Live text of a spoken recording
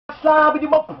Somebody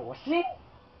more pushing.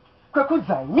 Kwaku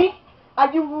Zymie,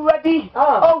 are you ready?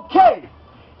 Okay.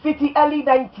 City early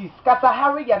 90s, Kasa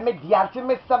Hari Level,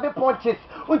 me 7 punches.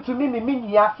 Unto me,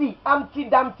 see, empty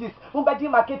dampties. Umbadi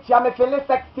market, ya me feeling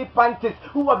sexy panties.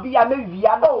 Who will be a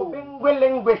movia, no,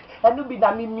 linguist, and who be the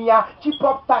mimia, cheap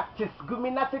pop tactics,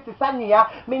 Gumina City Sania,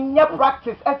 minya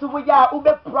practice, as we are,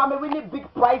 Ube Prame, really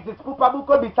big prizes,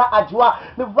 Pupabuko Bita Ajwa,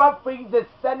 the rough phrases,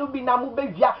 Sanubina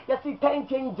Mubevia, yes, 10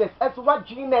 changes, as what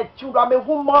Gina, Churame,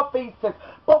 who more faces,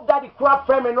 Pop Daddy crap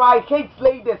frame, and I hate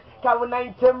ladies,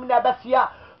 Caroline Termina Basia.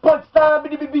 Punch down,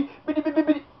 biddy, pushing.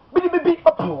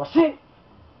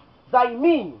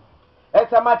 Zymie,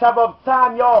 it's a matter of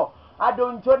time, yo. I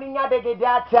don't turning out the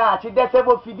data. She does have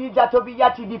a fidija to be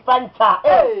yachi the fanta.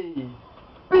 Hey,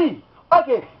 B,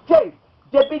 okay, J.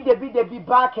 Debbie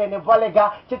back and a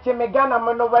volega, Chichimegana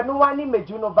Monovanuani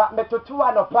Mejunova,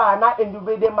 Metotuano Pana, and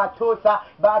Dubede Matosa,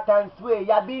 Batan Sway,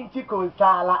 Yabin Chico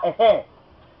Sala, eh,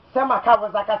 Sama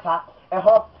Kawazakata, a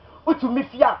hop,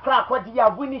 Utumifia crack, what do you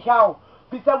winning how?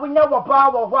 Pisa winya wa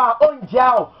bawa wa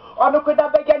onjao ono koda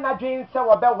bege na dwen se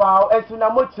wo be wa esuna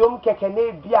motum keke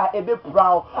na bia ebe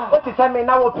prawo o ti se me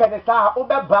na wo pene sa o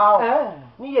be bawo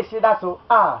ni ye shida so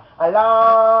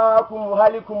ala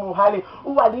kumuhali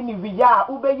uwali ni wiya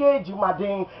ube ye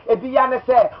jumaden ebi ya ne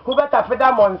se wo be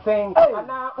tafeda monsen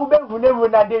ana ube hunewu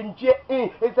na de ntwe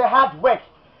it's a hard work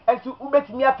enso ube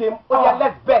timi afem o ya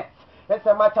let's bet. It's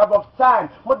a matter of time.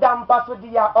 Madam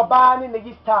Basodia, Obani,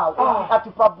 the style. At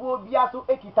Pabu Biasu,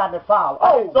 Ekita the foul.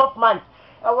 Soft man.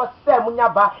 I was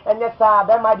Munyaba, and yes,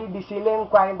 I did the shilling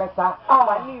crime better.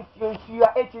 My niece, you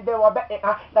are 80 day or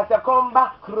better. That's a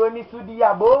combat, Crony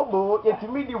Sudia Bobo, yet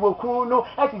media will cool,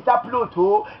 as it's a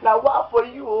Pluto. Now, what for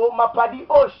you, my paddy?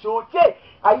 Oh, show,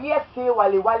 I yes say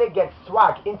while gets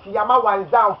swag into Yama one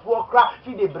down for craft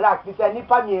feed the black. This is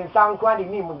Nipani and San Juan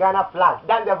in Ghana flag.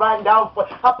 Then the run down for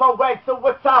upper white. So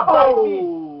what's up, baby?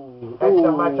 That's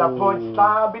a matter punch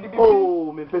star.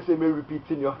 Oh, me person me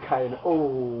repeating your kind.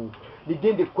 Oh, the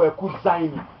day the Kwaku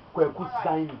Zymie. Kwaku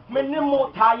Zymie. Many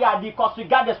more tired because we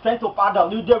got the strength of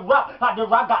paddle. You the rap and the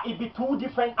raga, it be two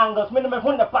different angles. Many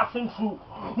when the passing through.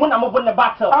 When I'm over the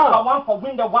battle, one for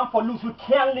win, the one for lose, you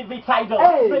can't leave it idle.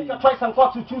 Make your choice and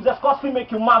what to choose, the scores will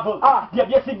make you marvel. Yeah,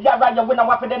 yes, if you're right, you win a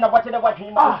weapon, then I watch the white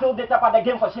dream. I'm still data for the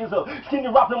game for Shizzle. Skinny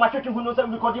rap, no matter who knows that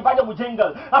we could divide with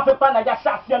jingle. After Pana, ya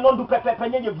shots, ya non do pepe,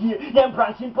 penny of year, yan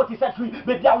branching, put his entry,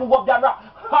 baby, I will walk that rap.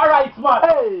 Alright, man.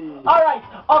 Alright,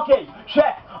 okay,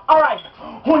 check. Alright,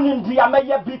 when in the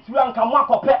Amaya beat you and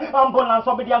Akuapem ambulance,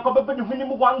 somebody and Kobe,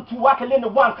 winning 1, 2,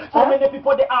 Akele 1. So many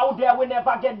people they out there will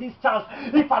never get this chance.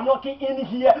 If I'm not in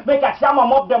here, make a shama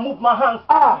mob them move my hands.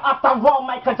 After all,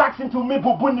 Michael Jackson to me,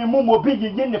 Bubuni Mumo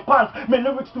Biggie in the pants. My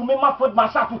lyrics to me, my foot,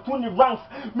 my shot to Tony ranks.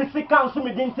 Missy Council,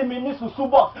 me didn't see me, Nisu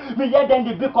Subos. Me head in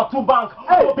the big or 2 bank.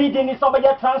 Bidding is over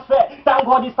your transfer. Thank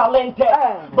God it's talented.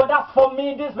 But that's for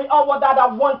me, this be all that I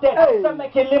wanted. So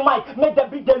make a mic, make the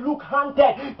big they look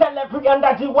hunted. Tell every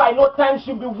energy why no time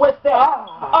should be wasted.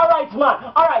 Alright,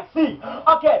 man. Alright, see.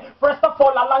 Okay, first of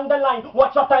all, along the line,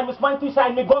 watch your time, it's mine to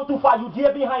shine. Me gone too far, you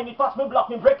dear behind me, toss me, block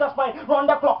me, break your spine, run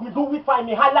the clock, me do it fine,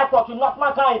 me highlight rock, you not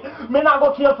my kind. Me not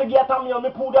go kill, forget me, me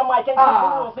pull the mic and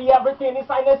see everything is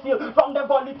sign and seal. From the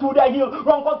valley to the hill,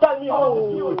 run go tell me how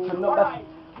to feel. Alright.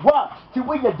 What? See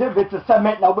where you David to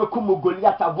cement now we come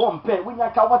Goliath at 1 pay. When you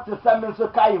can what the cement so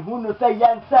kai who no say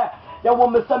yes sir. Ya wo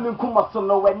me cement kuma so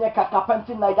no when you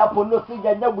catapulting na ya no see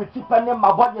ya with tipane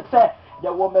my body say.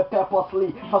 Ya wo me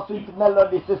purposely for sweet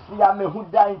melodies to see me who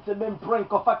die into me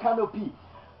prank of a canopy.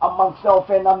 I'm myself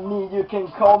and I'm me, you can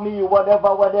call me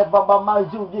whatever, but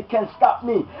mind you can't stop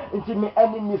me. Into me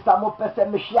enemies, I'm up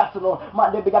and me shiatino.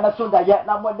 Man, they began to soon that yet,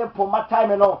 now when they put my time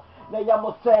and all. Now, you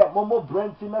must say, Momo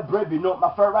Brent in a brave, no,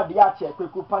 my Ferrari,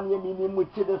 Kwaku Panie, meaning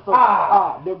with the so.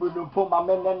 They will put my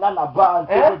men and Nana Band,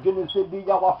 they're going to say, be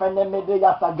our friend and made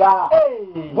a saga.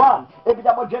 One, if you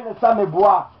have a generous Sammy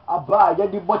Bois. Aba ya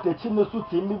di bote chino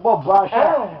suti mi bo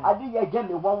brasha adi ya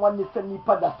gene wan ni se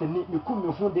nipa da se ni ku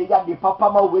mi hu de ya di papa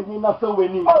ma weni na so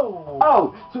weni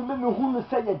to me hu mi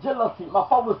say ya jealousy my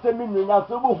fa wo say me nya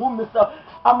so wo hu mi say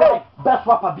I'm like best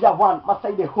rapper be one ma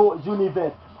say the whole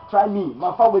universe. Try me,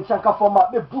 my father will check for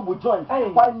my boo joint.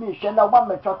 Why me? Shall I want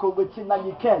me track over now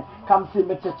you can come see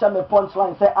me to me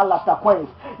punchline say a lot of coins.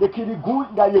 You kill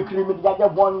good guy, you cream it, you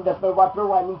one that's my rapper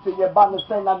rhyming to your banner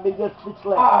saying I made you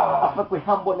speechless. I spoke with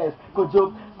humbleness, could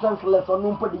joke, senseless, or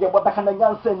no put the what I can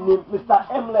answer name,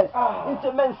 Mr. Emless.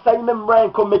 Intimate Simon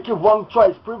rank or make you wrong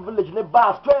choice, privilege, the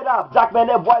bar straight up, Jackman,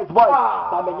 a white boy.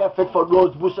 I mean, fit for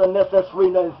Rose Bush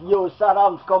unnecessariness. Yo, shout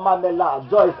out, come on,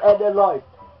 Joyce, Edeloy.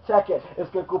 check it. It's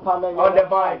Kwaku Panie on the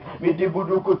mind. Me di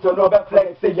buduku to no be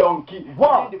flex a yonki.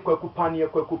 Wow. The Kwaku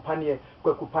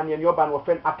Panie, your band of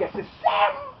friend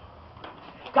Akesisem.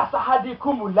 Kasa Hari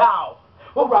Level.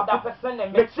 Oh, that person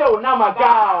and make sure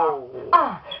Namagao.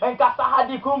 And Kasa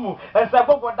Hari Level. And say,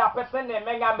 what that person and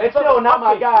make sure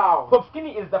Namagao. Pop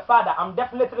Skinny is the father. I'm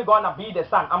definitely gonna be the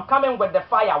son. I'm coming with the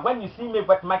fire. When you see me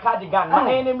with my cardigan,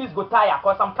 my enemies go tired.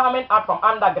 Cause I'm coming out from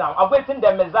underground. I'm waiting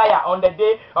the Messiah on the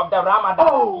day of the Ramadan.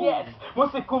 Oh. Yes.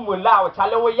 Musikumu lao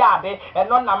chalewo yade and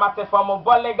non namate from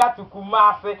Bolega to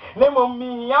Kumasi. Nemo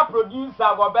me ya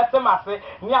producer go better mase.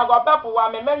 Nia go bepo wa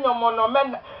me menyo mono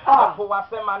men apo wa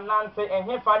se manante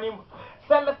and he fani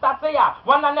semester ya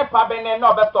one na pabene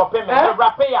no be stop me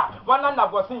rapper one na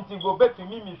go sinti go bet to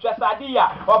me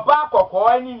hwesadia oba kokko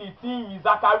ani ni team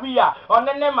Zakaria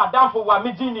onene madam for wa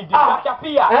mijini di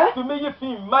kapia to me you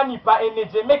film money pa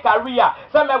energy make career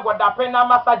se me go da pena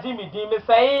massage me di me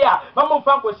say ya mamu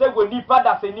fan ko shego ni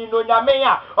pada se ni no nyame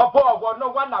ya obo ogo no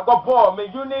one na go ball me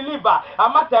Unilever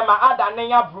amatema ada ne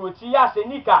ya brochi ya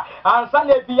senika ansa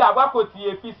na bi agwakoti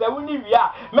efi se woni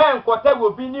wia men kote go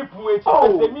bi ni pu echi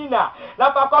semina na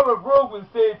pa ko brogun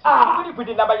stage kudi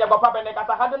kudi na ba ya papa be ne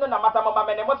kasa hado na mata mama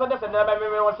me ne mo so de se na me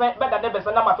we se be da de be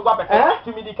se na mata gwa be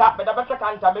to me di ka be da be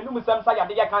kanta me num sam sa ya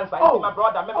de ya cancer my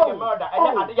brother me be murder and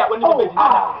ya ade ya woni be di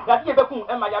na ya de be kun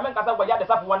e ma ya men kasa gwa ya de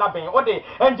safu wona ben o de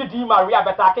NGD Maria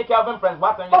beta ke Kelvin Prince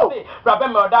Watson you say brother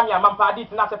murder me am pa di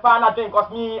na se fa na drink cause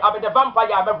me I be the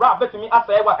vampire me bra be to me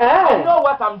asa wa I know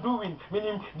what I'm doing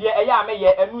meaning the eya me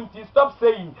ye enu nti stop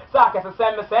saying sa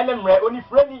Akesisem me say me mre only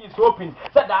friendly is hoping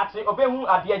said that obehu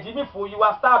ade Jimmy for you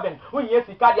are starving when you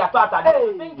see cardia tata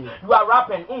you think you are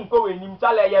rapping unko we nim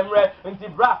chale ye mre nti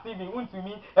bra Steven unto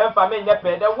me emfa me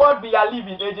nyepe the world be a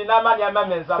living age na man ya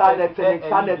men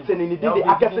Sanet ni di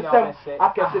Akesisem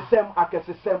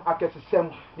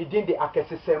ni di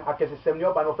Akesisem ni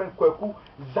oba no friend Kwaku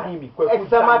Zymie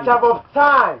It's a matter of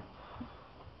time.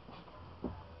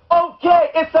 Okay,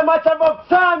 it's a matter of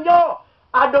time, yo.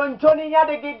 I don't Tony ya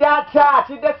de gidata.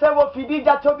 Ti de se wo fidi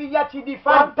ja to bi ya ti di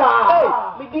fanta. Hey,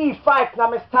 me di 5 na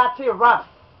me start rap.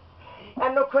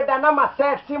 And no kweda na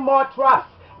myself see more trust.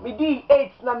 Me di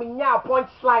 8 na me nya point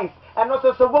slice. And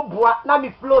also so wo bua na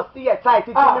me flow see tight.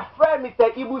 It me friend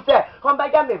Mr. Ibu say, come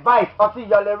back get me vice. Or see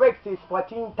your lyrics is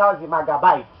 14,000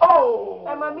 megabytes. Oh,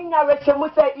 and my minya reche mu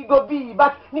say it go be,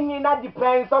 but ninyi na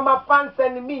depends on my fans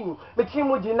and me. Me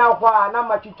chimu jina hwa na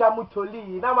ma chicha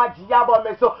mutoli na ma jiabo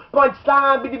me so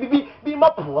punchline be my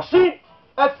pushing.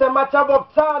 It's a matter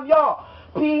of time, yo.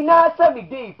 Pina say me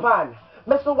day pan.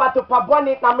 Me so what to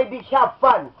pabone na me di have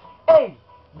fun. Hey.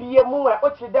 Biye muwe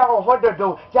ochi de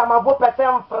hododo jama bo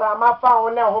person frama fa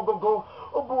one hogogo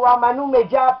obu amanu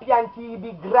meja pianti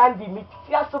bi grandi mi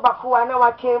tia so bakuwa na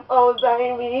wa came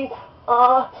Zymie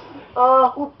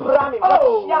uprami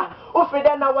ya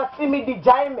ufede na wasimi di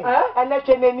jaime ene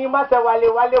cheneni ma se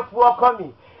wale fuo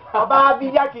komi oba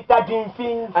bi ya kita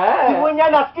dinfin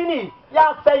iwonya na skinny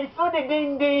ya say so the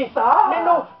dindi me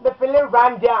no the feel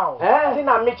ran down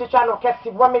tina me chicha no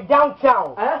kesi wa me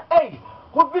downtown hey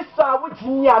who be saw with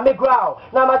me a me growl.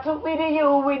 Now my two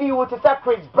with you to say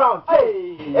Chris Brown.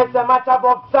 Hey, it's a matter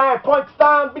of time. Point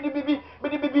stand, bidi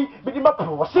my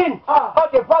pushing.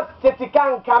 Okay, what city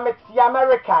can come to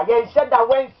America? Yeah, said that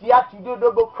when she had to do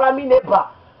double cramming neighbor.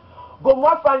 Go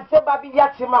more from Sebabi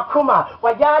Yati Makuma,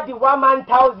 why ya the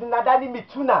 1,000 Nadani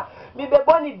Mituna. Me be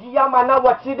boni diamana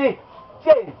what today.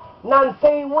 Nan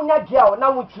saying when ya girl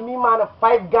now with me man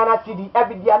 5 Ghana cedi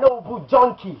every day no bu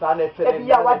junkie. Every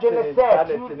year what you say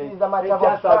is a matter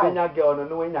of time.